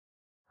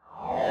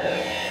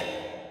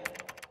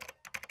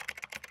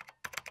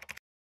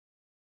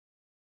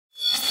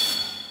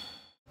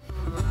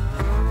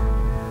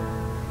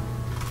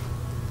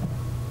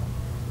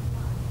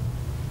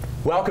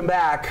Welcome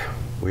back.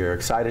 We are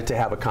excited to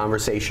have a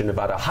conversation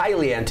about a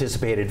highly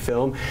anticipated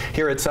film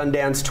here at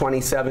Sundance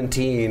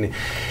 2017.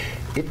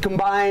 It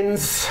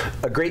combines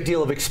a great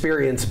deal of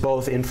experience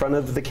both in front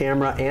of the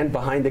camera and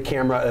behind the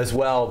camera as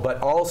well,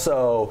 but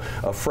also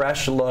a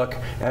fresh look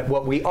at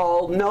what we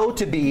all know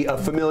to be a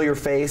familiar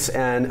face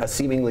and a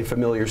seemingly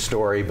familiar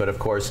story, but of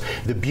course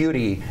the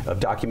beauty of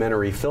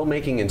documentary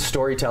filmmaking and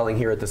storytelling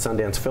here at the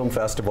Sundance Film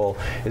Festival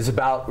is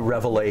about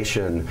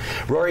revelation.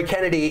 Rory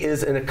Kennedy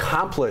is an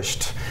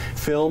accomplished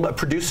film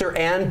producer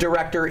and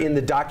director in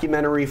the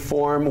documentary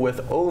form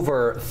with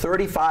over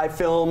 35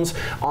 films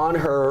on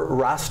her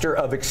roster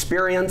of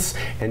experience,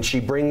 and she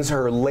brings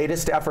her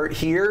latest effort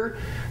here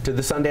to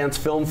the Sundance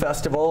Film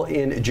Festival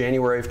in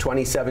January of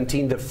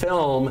 2017. The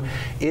film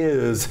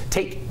is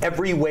Take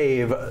Every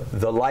Wave,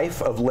 The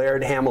Life of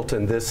Laird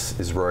Hamilton. This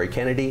is Rory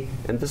Kennedy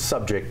and the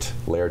subject,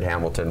 Laird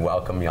Hamilton.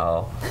 Welcome,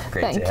 y'all.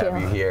 Great to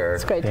have you here.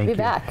 It's great to be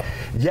back.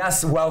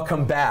 Yes,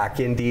 welcome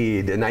back,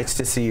 indeed. Nice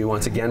to see you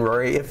once again,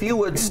 Rory. If you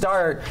would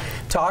start,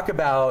 talk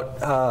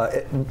about,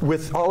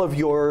 with all of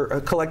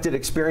your collected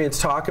experience,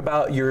 talk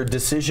about your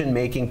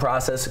decision-making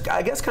process,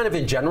 I guess kind of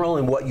in general,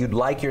 and what you'd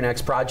like your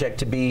next project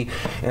to be,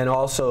 and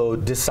also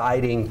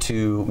deciding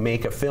to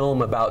make a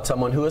film about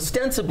someone who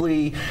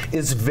ostensibly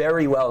is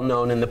very well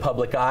known in the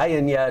public eye,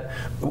 and yet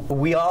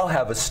we all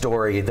have a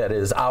story that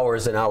is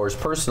ours and ours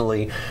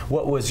personally.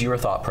 What was your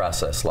thought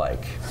process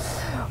like?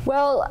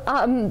 Well,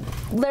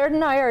 Laird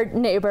and I are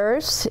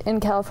neighbors in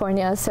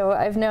California, so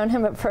I've known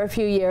him for a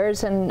few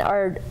years, and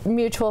our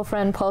mutual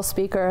friend Paul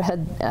Speaker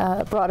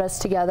had brought us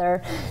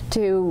together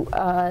to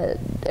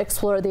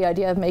explore the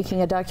idea of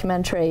making a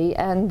documentary.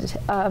 And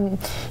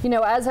you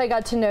know, as I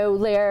got to know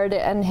Laird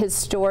and his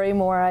story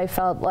more, I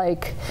felt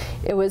like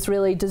it was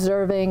really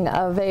deserving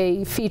of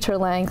a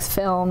feature-length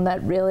film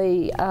that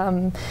really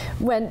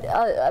went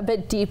a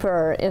bit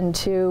deeper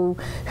into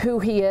who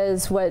he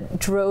is, what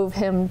drove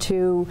him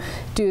to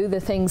do the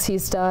things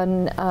he's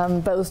done,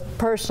 both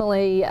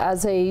personally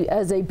as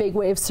a big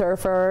wave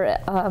surfer,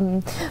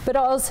 but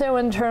also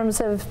in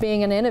terms of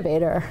being an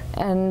innovator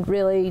and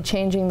really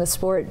changing the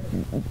sport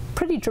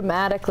pretty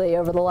dramatically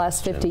over the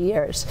last 50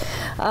 years,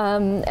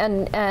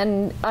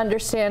 and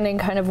understanding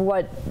kind of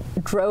what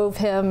drove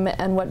him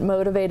and what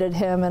motivated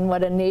him and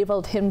what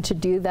enabled him to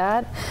do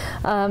that,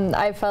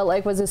 I felt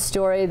like was a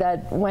story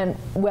that went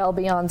well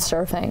beyond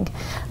surfing,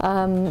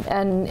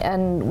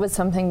 and was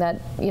something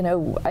that, you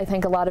know, I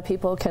think a lot of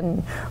people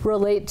can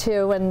relate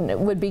to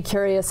and would be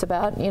curious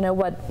about, you know,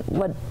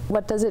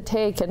 what does it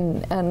take,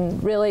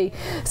 and really,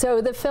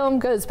 so the film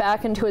goes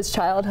back into his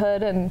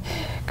childhood and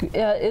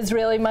is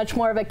really much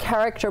more of a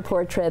character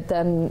portrait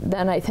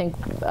than I think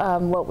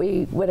what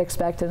we would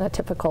expect in a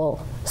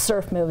typical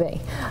surf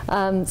movie.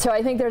 So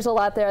I think there's a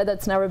lot there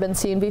that's never been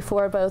seen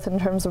before, both in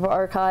terms of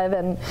archive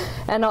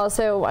and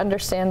also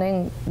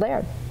understanding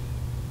Laird.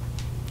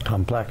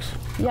 Complex.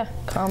 Yeah,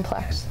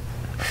 complex.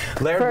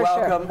 Laird, For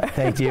welcome. Sure.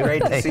 Thank you.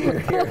 Great to see you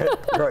here.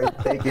 Rory,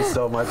 thank you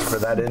so much for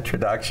that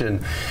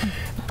introduction.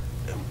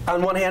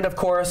 On one hand, of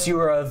course, you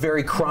are a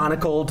very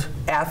chronicled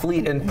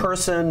athlete in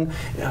person.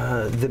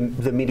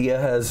 The media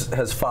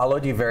has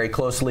followed you very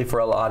closely for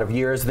a lot of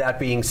years. That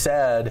being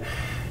said,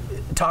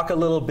 talk a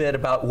little bit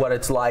about what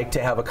it's like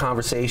to have a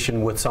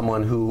conversation with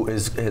someone who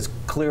has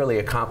clearly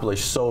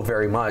accomplished so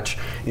very much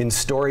in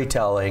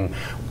storytelling.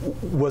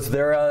 Was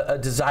there a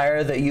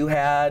desire that you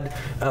had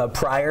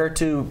prior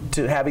to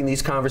having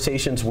these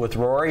conversations with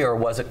Rory, or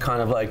was it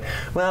kind of like,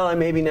 well, I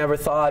maybe never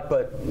thought,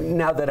 but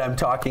now that I'm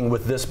talking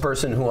with this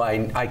person who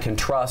I can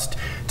trust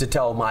to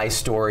tell my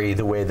story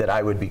the way that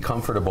I would be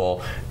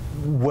comfortable,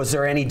 was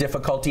there any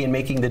difficulty in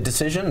making the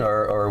decision,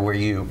 or were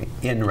you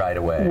in right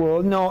away?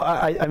 Well, no,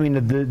 I mean,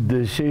 the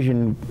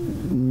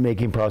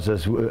decision-making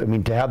process, I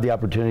mean, to have the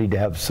opportunity to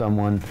have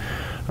someone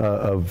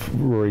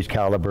of Rory's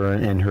caliber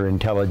and her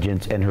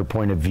intelligence and her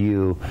point of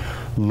view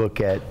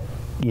look at,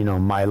 you know,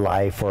 my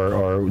life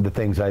or the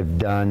things I've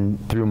done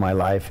through my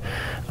life,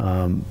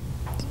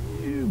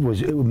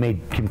 it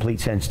made complete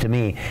sense to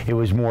me. It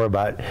was more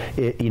about,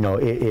 you know,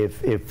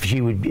 if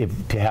she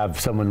would, to have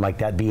someone like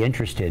that be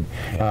interested,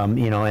 yeah.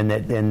 You know, and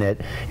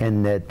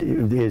that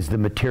is the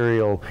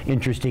material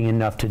interesting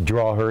enough to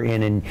draw her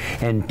in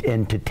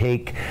and to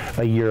take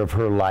a year of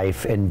her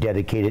life and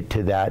dedicate it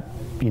to that,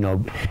 you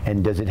know,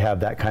 and does it have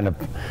that kind of,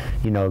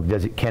 you know,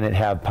 can it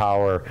have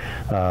power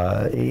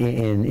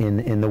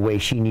in the way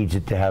she needs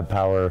it to have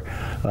power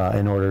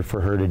in order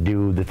for her to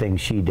do the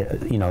things she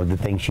you know, the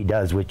things she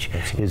does, which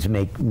is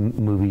make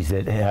movies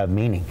that have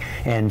meaning.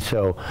 And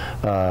so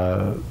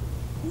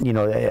you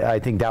know, I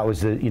think that was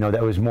the, you know,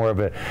 that was more of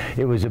a,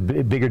 it was a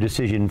bigger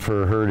decision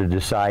for her to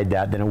decide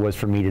that than it was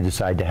for me to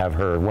decide to have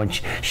her.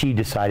 Once she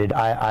decided,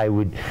 I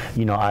would,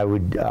 you know, I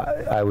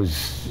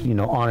was, you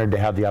know, honored to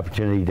have the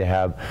opportunity to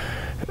have,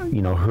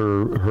 you know,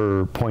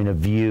 her point of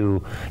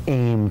view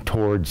aimed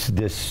towards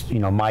this, you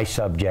know, my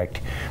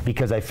subject,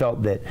 because I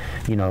felt that,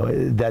 you know,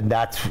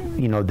 that's,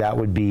 you know, that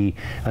would be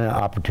an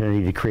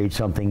opportunity to create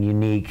something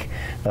unique,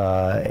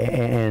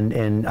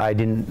 and I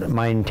didn't,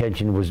 my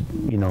intention was,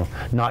 you know,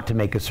 not to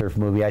make a surf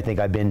movie. I think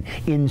I've been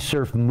in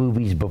surf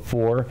movies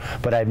before,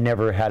 but I've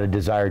never had a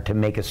desire to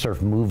make a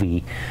surf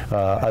movie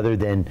other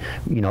than,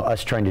 you know,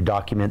 us trying to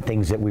document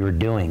things that we were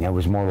doing. It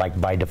was more like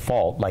by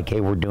default, like,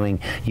 hey, we're doing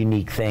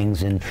unique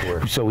things, and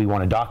so we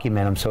want to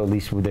document them, so at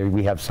least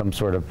we have some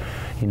sort of,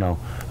 you know,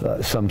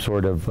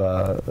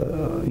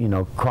 you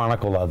know,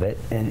 chronicle of it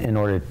in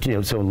order to, you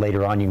know, so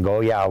later on you can go,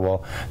 oh, yeah,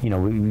 well, you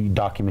know,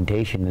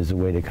 documentation is a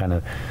way to kind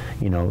of,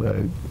 you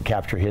know,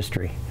 capture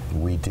history.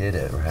 We did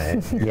it,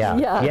 right?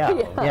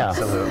 Yeah.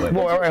 Absolutely.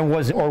 Well, and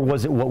was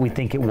it what we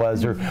think it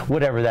was, or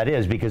whatever that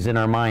is? Because in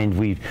our mind,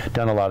 we've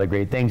done a lot of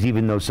great things,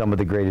 even though some of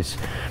the greatest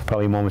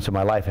probably moments of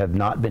my life have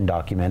not been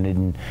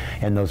documented,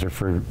 and those are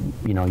for,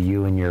 you know,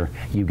 you, and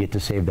you get to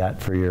save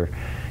that for your,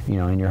 you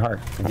know, in your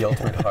heart. The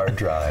ultimate hard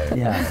drive.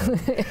 Yeah.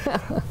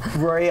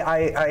 Rory,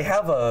 I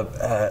have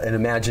an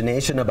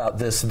imagination about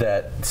this,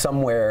 that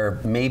somewhere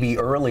maybe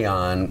early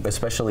on,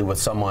 especially with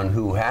someone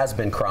who has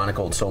been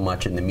chronicled so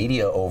much in the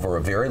media over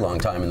a very long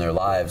time in their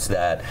lives,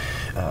 that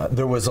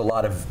there was a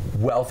lot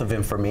of wealth of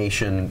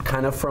information,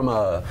 kind of from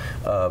I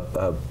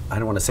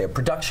don't want to say a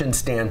production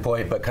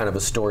standpoint, but kind of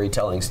a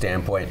storytelling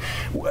standpoint.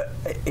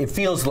 It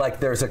feels like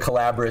there's a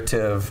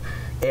collaborative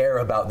air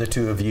about the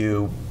two of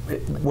you.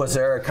 Was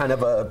there a kind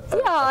of a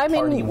I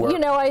party mean, work? you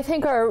know, I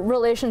think our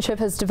relationship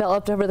has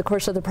developed over the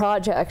course of the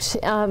project.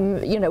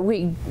 You know,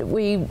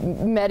 we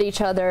met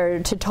each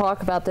other to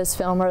talk about this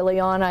film early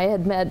on. I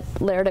had met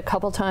Laird a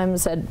couple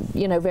times at,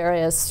 you know,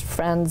 various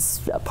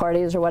friends'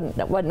 parties or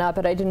whatnot,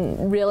 but I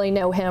didn't really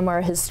know him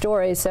or his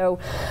story. So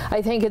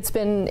I think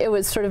it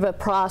was sort of a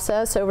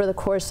process over the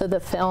course of the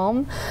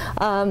film.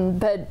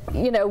 But,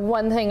 you know,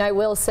 one thing I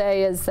will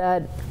say is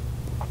that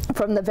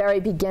from the very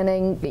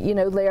beginning, you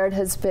know, Laird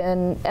has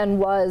been and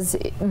was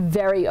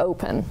very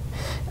open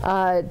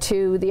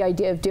to the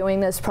idea of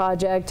doing this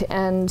project,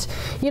 and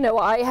you know,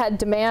 I had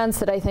demands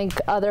that I think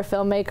other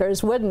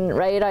filmmakers wouldn't.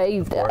 Right?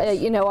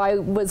 You know, I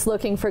was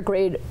looking for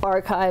great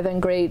archive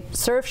and great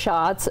surf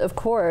shots, of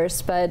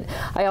course, but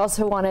I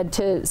also wanted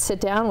to sit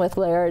down with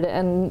Laird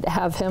and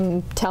have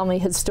him tell me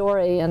his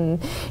story,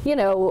 and you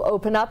know,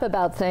 open up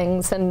about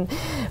things, and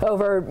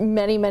over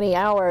many, many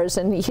hours.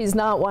 And he's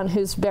not one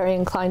who's very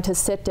inclined to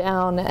sit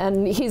down,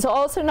 and he's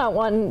also not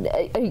one,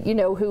 you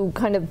know, who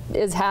kind of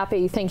is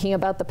happy thinking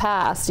about the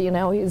past. You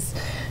know, he's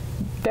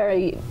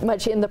very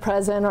much in the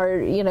present,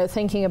 or you know,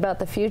 thinking about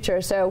the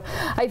future. So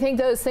I think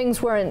those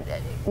things weren't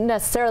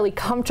necessarily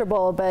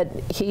comfortable, but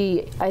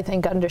he, I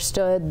think,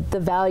 understood the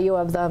value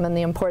of them and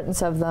the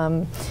importance of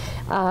them,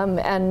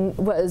 and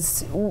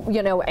was,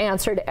 you know,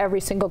 answered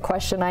every single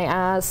question I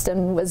asked,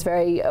 and was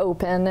very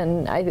open,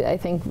 and I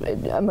think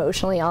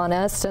emotionally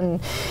honest. And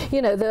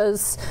you know,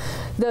 those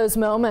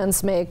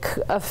moments make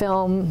a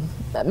film,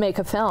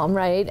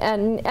 right?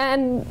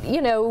 And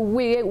you know,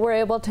 we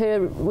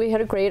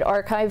had a great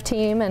archive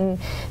team, and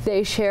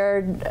they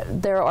shared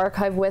their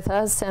archive with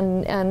us,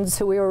 and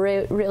so we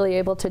were really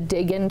able to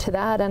dig into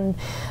that and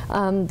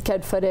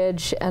get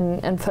footage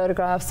and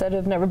photographs that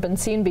have never been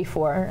seen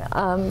before.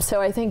 So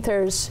I think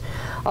there's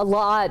a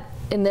lot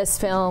in this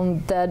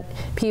film that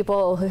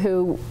people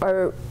who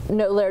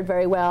know Laird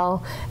very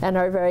well and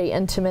are very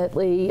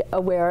intimately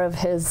aware of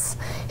his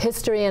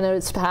history and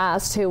his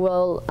past, who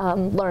will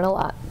learn a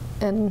lot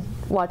in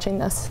watching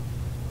this.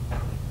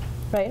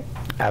 Right?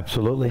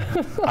 Absolutely.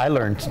 I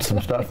learned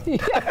some stuff. I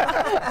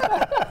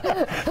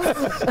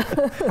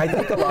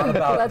think a lot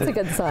about that's a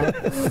good sign.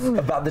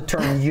 About the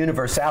term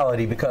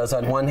universality, because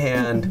on one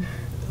hand,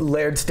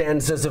 Laird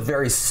stands as a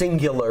very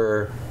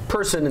singular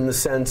person in the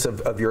sense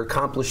of your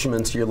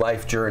accomplishments, your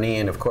life journey,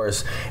 and of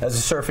course, as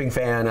a surfing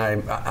fan,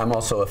 I'm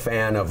also a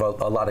fan of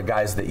a lot of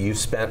guys that you've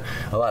spent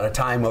a lot of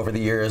time over the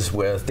years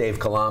with, Dave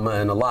Kalama,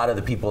 and a lot of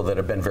the people that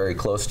have been very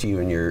close to you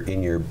in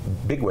your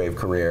big wave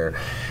career.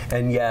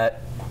 And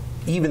yet,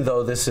 even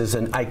though this is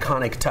an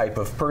iconic type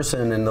of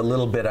person, and the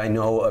little bit I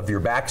know of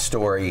your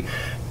backstory,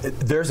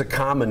 there's a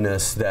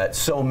commonness that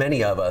so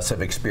many of us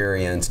have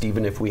experienced,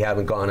 even if we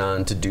haven't gone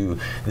on to do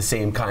the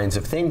same kinds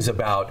of things,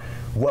 about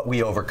what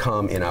we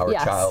overcome in our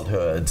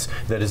childhoods.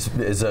 That is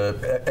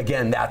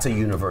again, that's a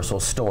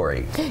universal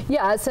story.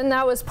 Yes, and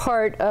that was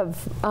part of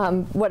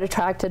what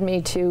attracted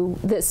me to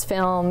this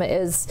film.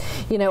 Is,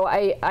 you know,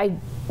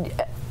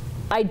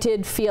 I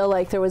did feel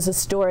like there was a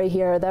story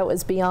here that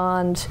was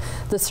beyond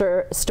the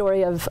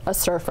story of a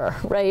surfer,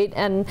 right?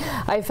 And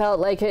I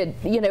felt like it,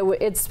 you know,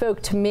 it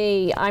spoke to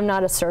me. I'm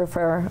not a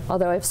surfer,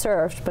 although I've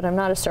surfed, but I'm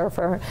not a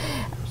surfer.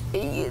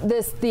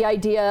 The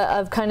idea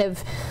of kind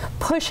of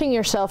pushing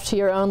yourself to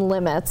your own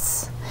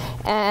limits,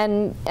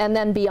 and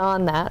then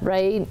beyond that,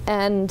 right?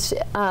 And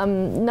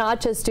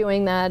not just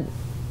doing that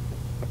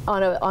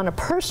on a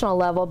personal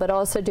level, but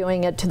also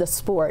doing it to the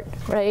sport,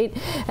 right?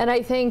 And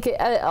I think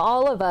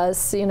all of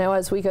us, you know,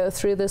 as we go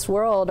through this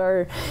world,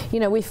 are, you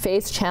know, we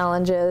face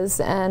challenges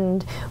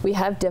and we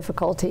have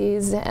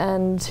difficulties,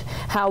 and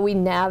how we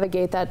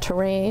navigate that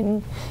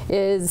terrain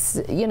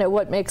is, you know,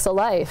 what makes a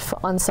life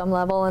on some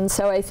level. And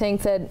so I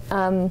think that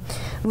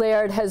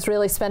Laird has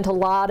really spent a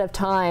lot of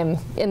time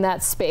in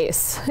that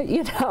space,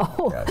 you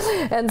know.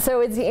 Yes. And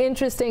so it's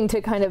interesting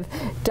to kind of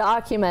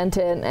document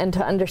it and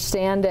to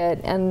understand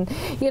it. And,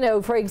 you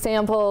know, for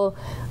example,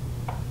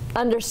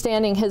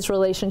 understanding his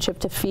relationship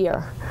to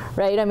fear,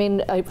 right? I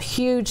mean, a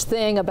huge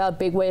thing about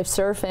big wave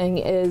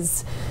surfing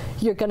is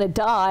you're going to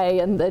die,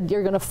 and then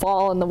you're going to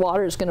fall, and the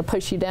water is going to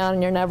push you down,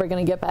 and you're never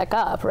going to get back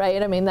up,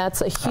 right? I mean,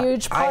 that's a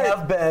huge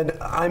part.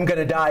 I'm going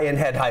to die in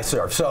head high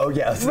surf, so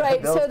yes.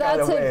 Right, so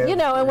that's it, you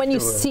know, and when you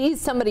see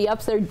somebody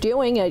up there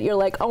doing it, you're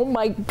like, oh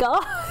my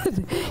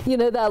God, you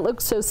know, that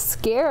looks so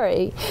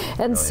scary.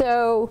 And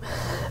so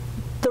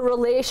the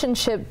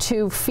relationship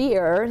to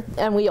fear,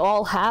 and we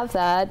all have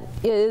that,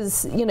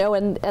 is, you know,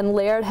 and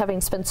Laird, having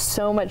spent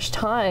so much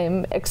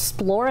time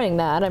exploring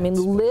that, I mean,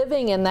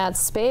 living in that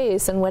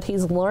space, and what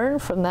he's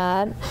learned from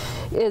that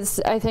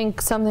is, I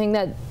think, something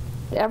that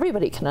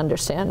everybody can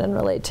understand and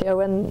relate to.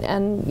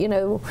 And you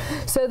know,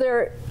 so there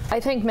are, I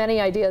think, many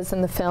ideas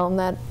in the film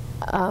that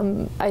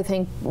I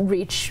think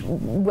reach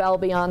well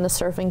beyond the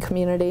surfing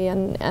community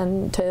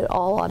and to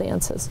all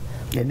audiences.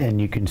 And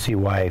you can see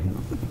why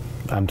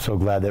I'm so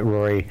glad that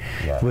Rory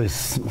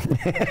was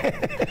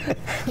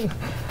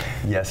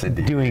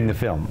doing the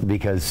film,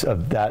 because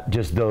of that,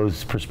 just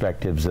those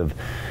perspectives of,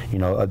 you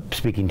know,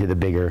 speaking to the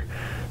bigger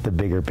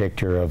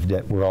picture of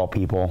that we're all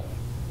people.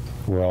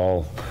 We're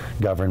all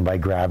governed by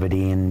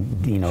gravity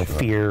and, you know,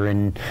 fear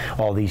and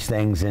all these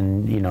things,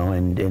 and, you know,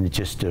 and it's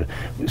just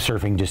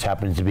surfing just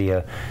happens to be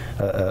a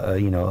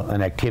you know,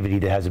 an activity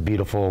that has a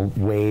beautiful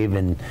wave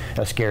and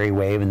a scary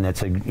wave, and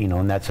that's a, you know,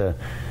 and that's a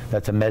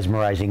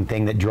mesmerizing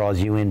thing that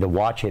draws you in to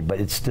watch it. But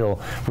it's still,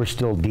 we're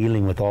still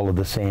dealing with all of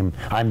the same.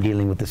 I'm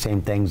dealing with the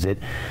same things that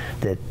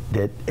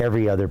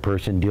every other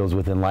person deals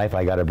with in life.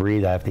 I got to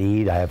breathe. I have to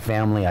eat. I have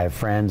family. I have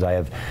friends.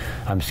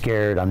 I'm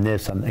scared. I'm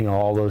this. I'm, you know,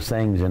 all those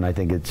things. And I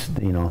think it's,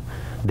 you know,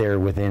 there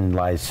within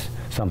lies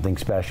something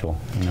special,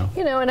 you know.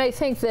 You know, and I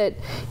think that,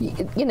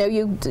 you know,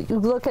 you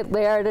look at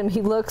Laird, and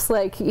he looks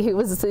like he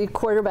was the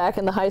quarterback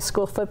in the high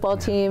school football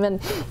team,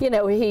 and, you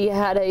know, he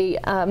had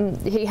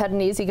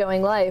an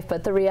easygoing life,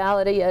 but the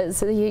reality is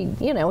that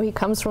you know, he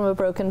comes from a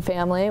broken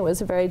family. It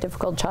was a very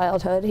difficult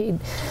childhood.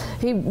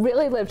 He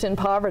really lived in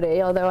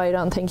poverty, although I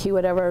don't think he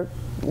would ever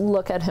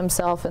look at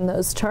himself in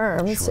those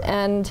terms. Sure.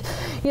 And,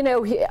 you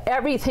know,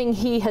 everything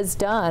he has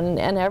done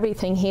and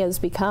everything he has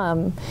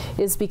become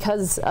is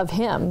because of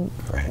him.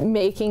 Right.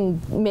 Making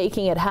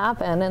it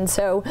happen. And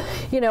so,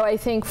 you know, I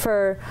think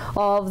for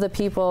all of the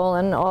people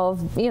and all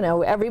of, you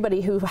know, everybody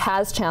who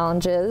has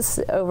challenges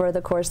over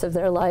the course of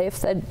their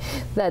life,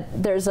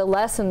 that there's a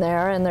lesson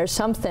there, and there's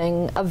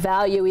something of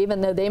value,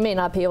 even though they may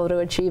not be able to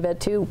achieve it,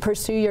 to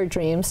pursue your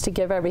dreams, to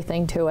give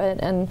everything to it,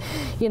 and,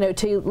 you know,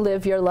 to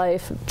live your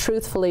life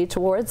truthfully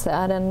towards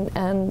that.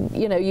 And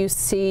you know, you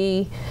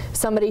see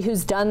somebody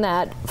who's done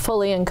that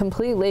fully and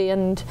completely,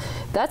 and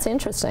that's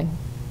interesting.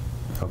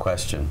 No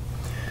question.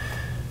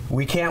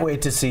 We can't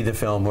wait to see the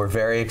film. We're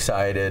very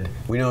excited.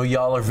 We know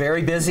y'all are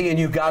very busy and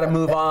you've got to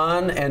move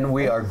on, and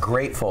we are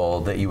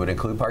grateful that you would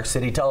include Park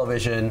City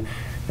Television.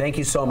 Thank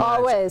you so much.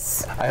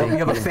 Always. I hope you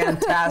have a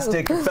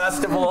fantastic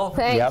festival.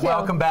 Thank you.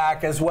 Welcome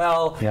back as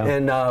well.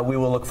 And we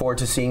will look forward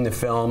to seeing the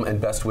film, and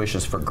best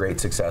wishes for great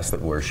success that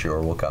we're sure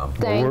will come.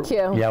 Thank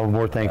you. Yeah, we're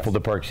more thankful to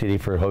Park City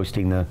for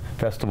hosting the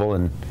festival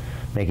and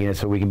making it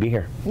so we can be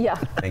here. Yeah.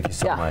 Thank you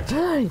so much.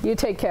 You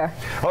take care.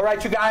 All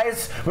right, you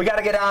guys, we got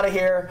to get out of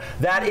here.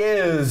 That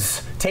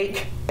is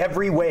Take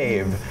Every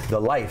Wave, The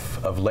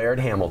Life of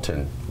Laird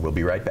Hamilton. We'll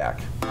be right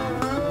back.